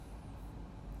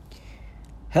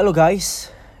Hello,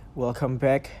 guys. Welcome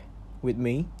back with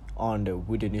me on the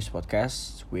With the News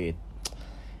podcast with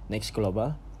Next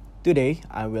Global. Today,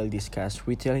 I will discuss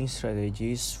retailing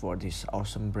strategies for this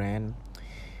awesome brand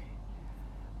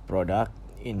product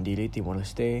in Dili, Timor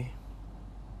Leste.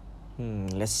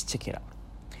 Let's check it out.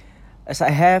 As I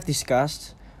have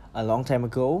discussed a long time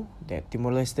ago, that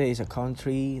Timor Leste is a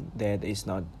country that is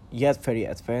not yet very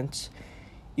advanced,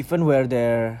 even where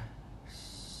there's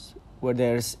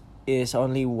is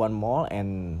only one mall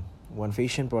and one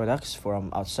fashion products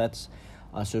from outside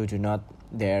also do not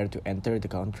dare to enter the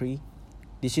country.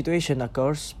 This situation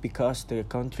occurs because the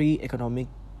country economic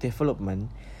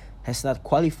development has not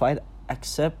qualified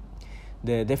except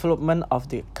the development of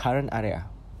the current era.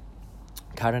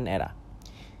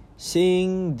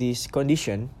 Seeing this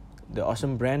condition, the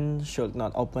Osem brand should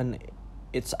not open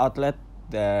its outlet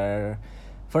there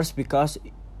first because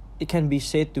it can be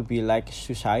said to be like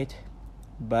suicide,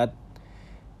 but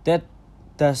that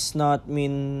does not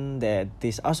mean that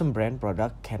this awesome brand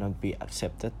product cannot be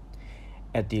accepted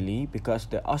at Dili because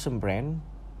the awesome brand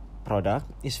product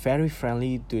is very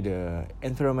friendly to the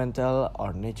environmental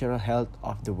or natural health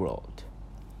of the world.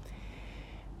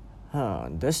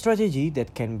 The strategy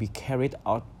that can be carried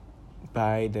out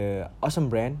by the awesome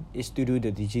brand is to do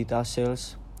the digital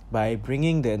sales by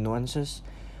bringing the nuances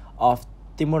of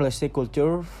Timor-Leste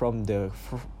culture from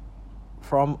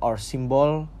our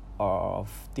symbol of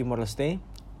Timor-Leste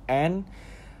and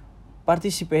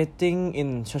participating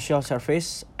in social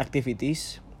service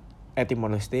activities at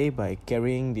Timor-Leste by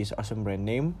carrying this awesome brand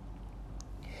name.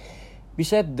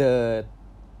 Besides,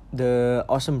 the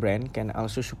awesome brand can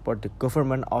also support the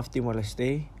government of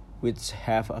Timor-Leste, which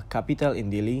have a capital in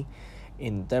Dili,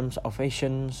 in terms of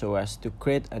fashion so as to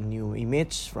create a new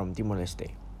image from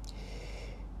Timor-Leste.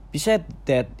 Besides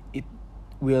that, it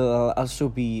will also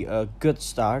be a good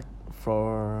start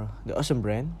for the Osem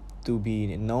brand to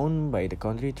be known by the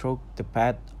country through the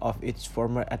path of its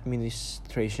former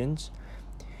administrations.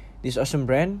 This Osem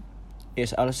brand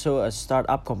is also a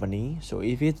startup company, so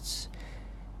if it's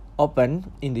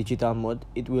open in digital mode,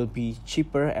 it will be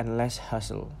cheaper and less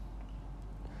hassle.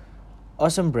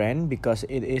 Osem brand, because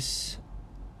it is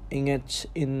engaged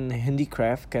in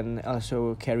handicraft, can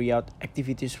also carry out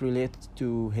activities related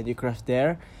to handicraft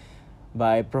there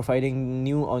by providing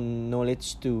new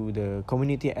knowledge to the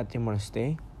community at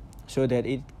Timor-Leste so that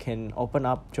it can open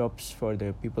up jobs for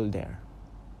the people there.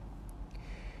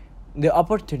 The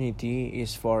opportunity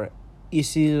is for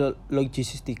easy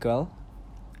logistical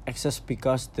access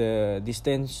because the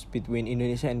distance between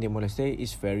Indonesia and Timor-Leste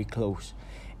is very close,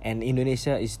 and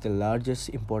Indonesia is the largest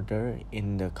importer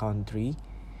in the country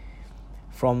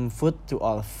from food to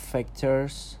all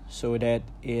factors, so that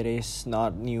it is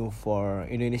not new for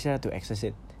Indonesia to access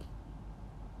it.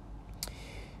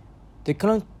 The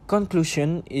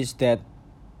conclusion is that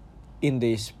in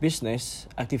this business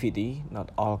activity,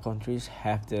 not all countries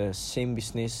have the same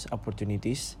business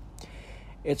opportunities.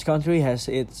 Each country has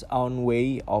its own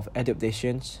way of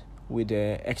adaptations. With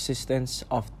the existence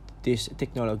of this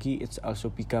technology, it also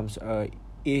becomes a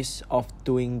ease of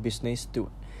doing business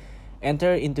to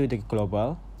enter into the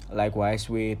global. Likewise,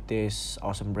 with this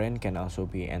awesome brand can also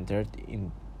be entered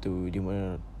into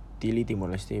Dili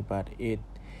Timor-Leste,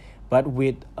 but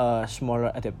with a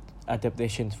smaller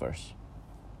adaptations first.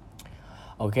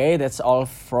 Okay, that's all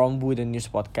from With the News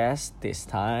podcast this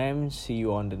time. See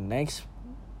you on the next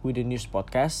With the News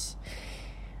podcast.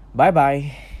 Bye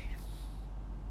bye.